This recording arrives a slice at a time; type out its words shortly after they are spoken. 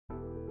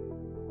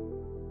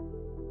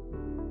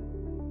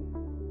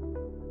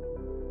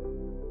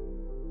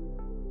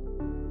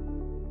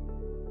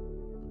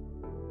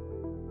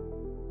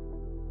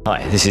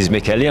Hi, this is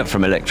Mick Elliott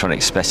from Electronic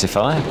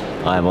Specifier.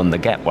 I am on the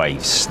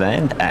Gapwaves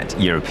stand at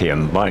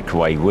European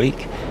Microwave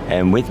Week,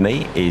 and with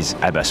me is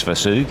Abbas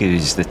Vosoogh, who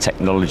is the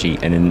Technology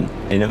and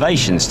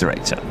Innovations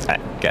Director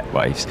at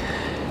Gapwaves.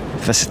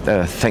 First,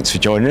 thanks for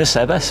joining us,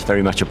 Abbas,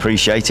 very much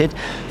appreciated.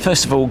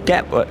 First of all,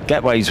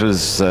 Gapwaves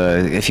was,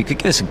 if you could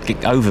give us an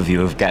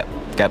overview of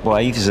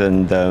Gapwaves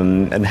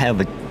and how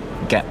the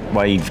gap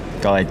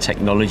waveguide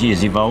technology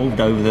has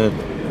evolved over the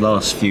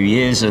last few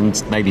years,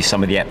 and maybe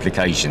some of the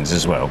applications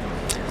as well.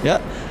 Yeah,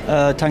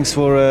 thanks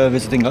for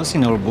visiting us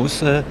in our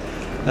booth.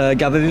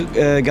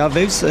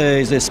 Gapwaves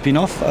is a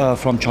spin-off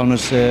from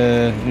Chalmers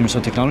University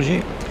of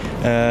Technology.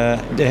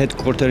 The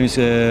headquarters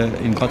is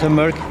in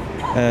Gothenburg.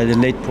 The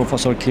late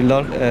Professor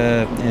Killar,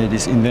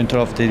 this inventor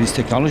of this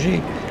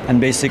technology, and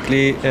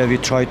basically we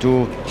try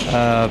to.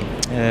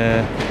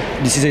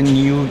 This is a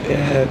new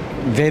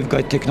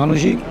waveguide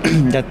technology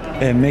that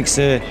makes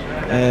the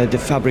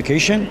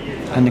fabrication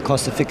and the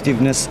cost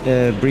effectiveness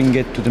bring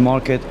it to the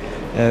market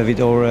with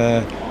our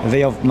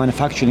way of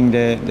manufacturing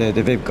the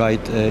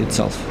waveguide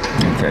itself.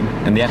 Okay.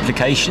 And the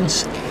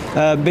applications?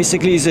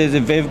 Basically, it's a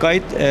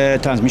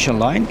waveguide transmission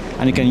line,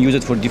 and you can use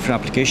it for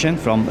different applications,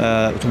 from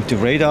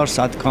automotive radar,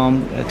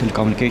 SATCOM,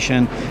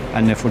 telecommunication,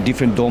 and for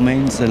different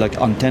domains like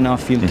antenna,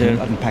 filter,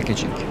 and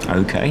packaging.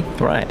 Okay,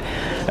 right.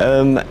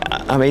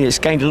 I mean, it's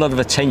gained a lot of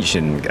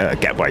attention,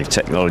 Gapwave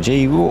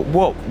technology.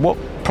 What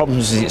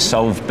problems does it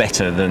solve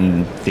better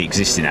than the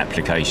existing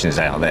applications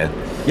out there?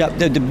 Yeah,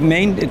 the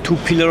main two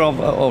pillars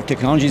of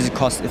technology is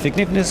cost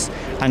effectiveness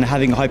and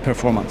having high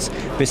performance.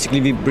 Basically,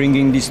 we're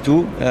bringing these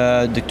two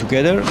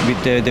together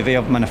with the way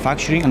of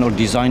manufacturing and or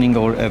designing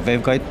our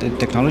waveguide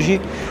technology,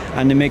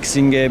 and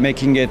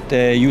making it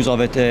use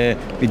of it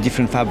with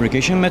different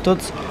fabrication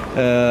methods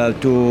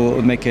to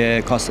make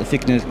a cost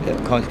effective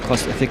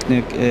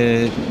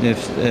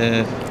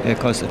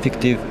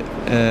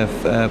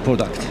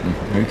product.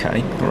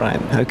 Okay, right,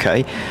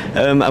 okay.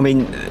 I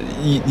mean,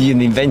 you're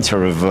the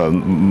inventor of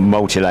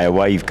multi-layer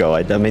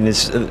waveguide. I mean,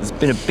 there's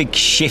been a big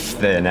shift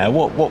there now.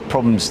 What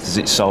problems does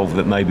it solve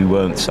that maybe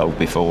weren't solved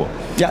before?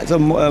 Yeah, so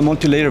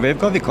multi-layer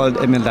waveguide, we call it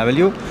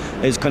MLW,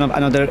 is kind of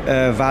another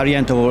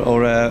variant or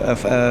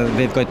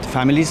waveguide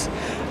families,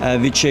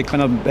 which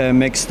kind of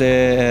makes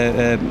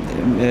the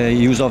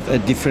use of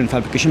different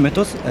fabrication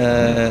methods,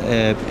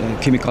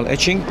 chemical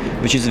etching,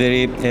 which is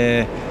very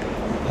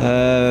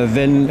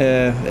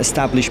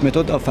well-established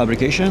method of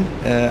fabrication,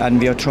 and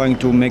we are trying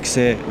to make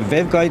the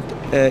waveguide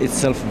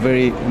itself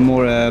very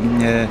more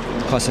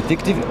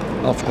cost-effective,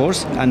 of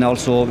course, and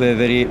also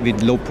very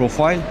with low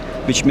profile,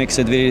 which makes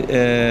it very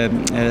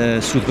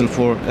suitable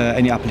for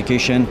any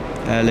application,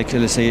 like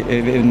let's say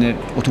in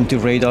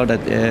automotive radar.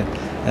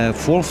 That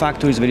form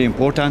factor is very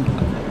important,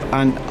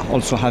 and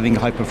also having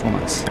high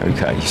performance.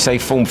 Okay, you say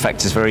form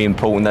factor is very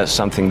important. That's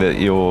something that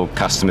your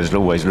customers are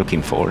always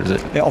looking for, is it?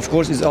 Yeah, of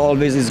course, it's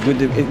always is good.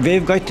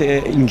 Waveguide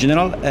in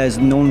general is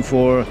known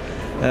for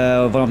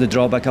one of the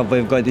drawbacks of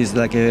waveguide is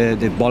like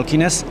the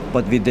bulkiness,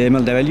 but with the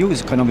MLW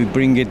is kind of we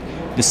bring it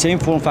the same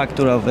form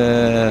factor of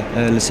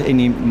let's say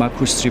any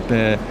microstrip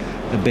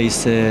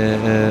based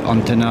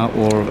antenna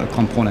or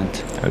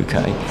component.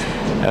 Okay.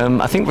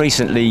 I think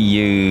recently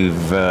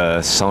you've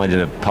signed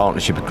a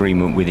partnership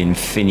agreement with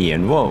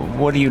Infineon.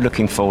 What are you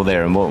looking for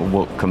there, and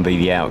what can be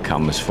the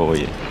outcomes for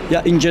you?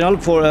 Yeah, in general,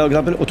 for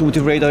example,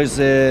 automotive radar is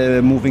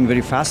moving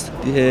very fast,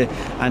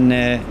 and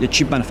the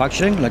chip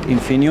manufacturing, like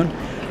Infineon,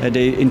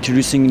 they're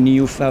introducing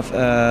new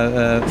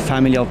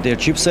family of their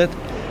chipset,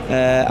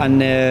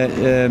 and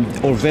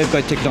our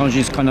waveguide technology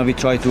is kind of we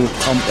try to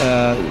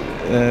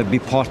be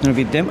partner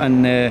with them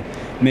and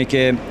make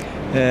a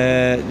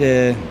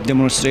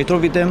demonstrator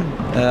with them,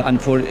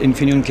 and for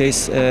Infineon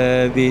case,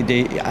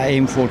 they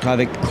aim to have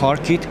a car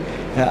kit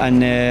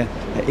and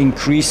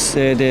decrease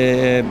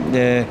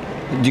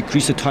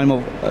the time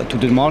to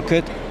the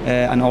market,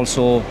 and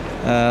also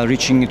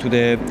reaching to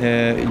the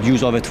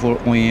use of it for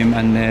OEM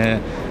and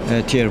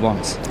tier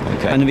ones.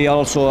 Okay. And we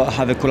also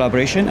have a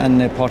collaboration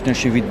and a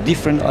partnership with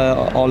different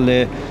all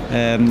the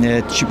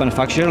chip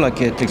manufacturers like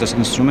Texas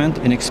Instruments,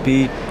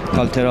 NXP,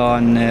 Caltera,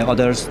 and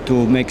others,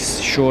 to make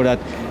sure that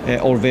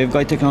our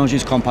waveguide technology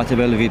is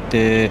compatible with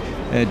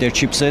their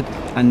chipset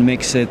and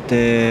makes it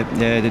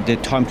the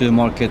time to the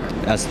market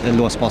as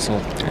low as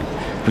possible.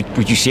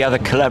 Would you see other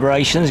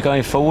collaborations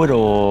going forward,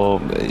 or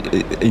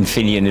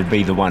Infineon would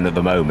be the one at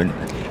the moment?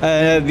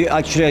 We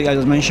actually,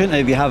 as I mentioned,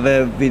 we have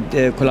with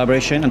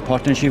collaboration and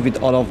partnership with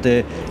all of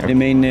the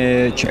main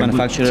chip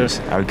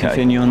manufacturers, okay.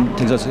 Infineon,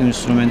 Texas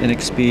Instruments,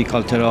 NXP,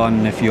 Caltera,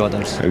 and a few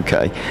others.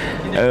 Okay.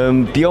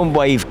 Beyond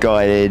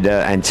waveguided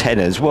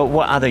antennas,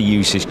 what other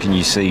uses can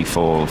you see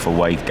for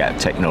waveguide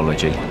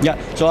technology? Yeah,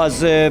 so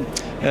as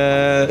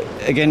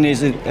again,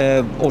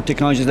 our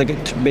technology is like a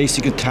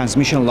basically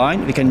transmission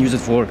line. We can use it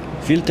for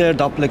filter,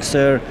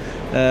 duplexer,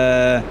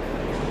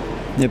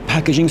 the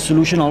packaging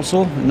solution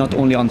also, not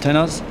only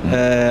antennas,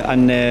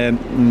 and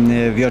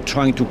we are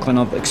trying to kind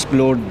of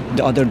explore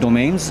the other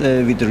domains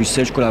with the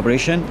research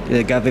collaboration.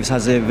 Gapwaves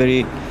has a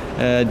very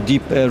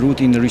deep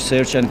root in the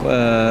research and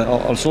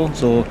also,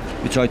 so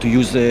we try to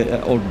use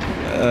or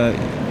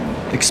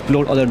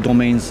explore other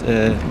domains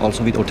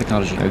also with our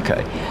technology.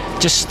 Okay,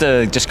 just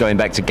going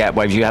back to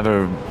Gapwaves, you have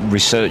a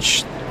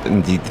research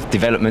and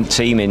development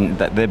team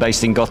they're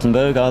based in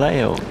Gothenburg, are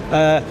they? Or?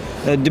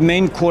 The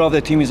main core of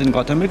the team is in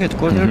Gothenburg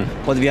headquarters,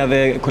 but we have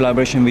a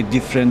collaboration with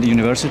different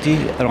universities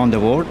around the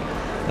world.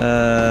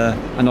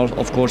 And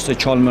of course,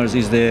 Chalmers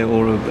is the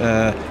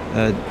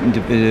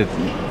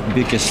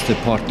biggest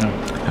partner.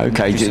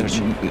 Okay,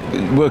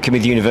 working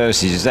with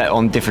universities, is that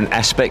on different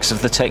aspects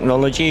of the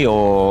technology,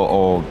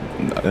 or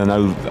you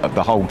know,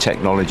 the whole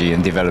technology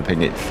and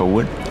developing it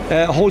forward?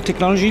 Whole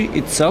technology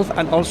itself,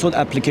 and also the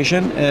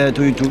application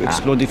to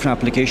explore different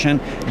application,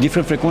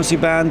 different frequency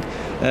band.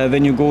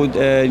 When you go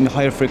in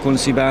higher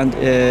frequency band,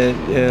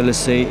 let's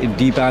say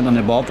D band and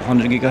above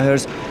 100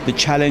 gigahertz, the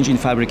challenge in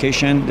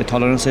fabrication, the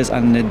tolerances,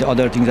 and the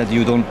other things that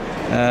you don't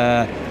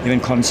even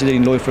consider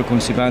in lower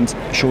frequency bands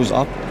shows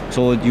up.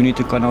 So you need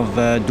to kind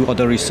of do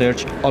other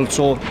research.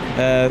 Also,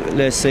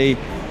 let's say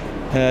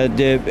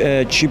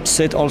the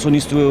chipset also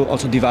needs to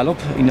also develop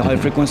in the high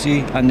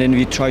frequency, and then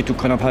we try to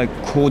kind of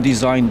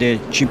co-design the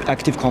chip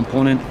active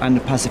component and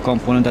the passive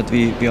component that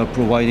we are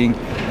providing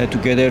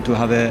together to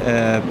have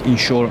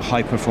ensure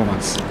high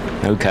performance.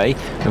 Okay,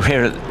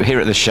 we're here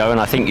at the show, and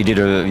I think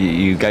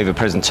you gave a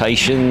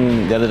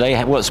presentation the other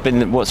day. What's been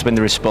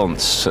the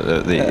response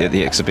at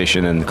the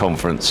exhibition and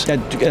conference?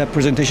 That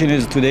presentation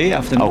is today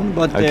afternoon,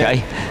 but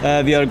okay.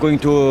 We are going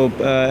to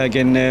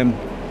again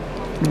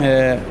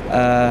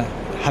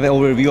have an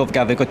overview of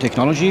Gapwaves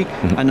technology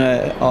and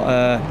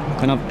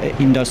kind of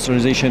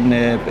industrialization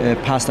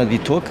path that we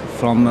took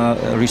from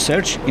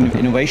research,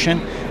 innovation,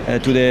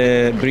 to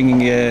the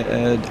bringing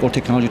our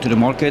technology to the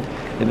market.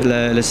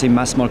 Let's say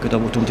mass market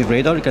of automotive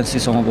radar. You can see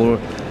some of our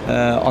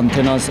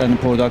antennas and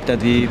product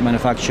that we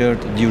manufactured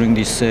during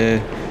these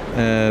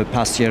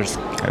past years.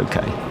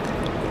 Okay.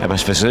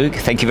 Abbas Vosoogh,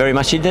 thank you very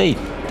much indeed.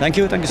 Thank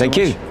you so much. Thank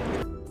you.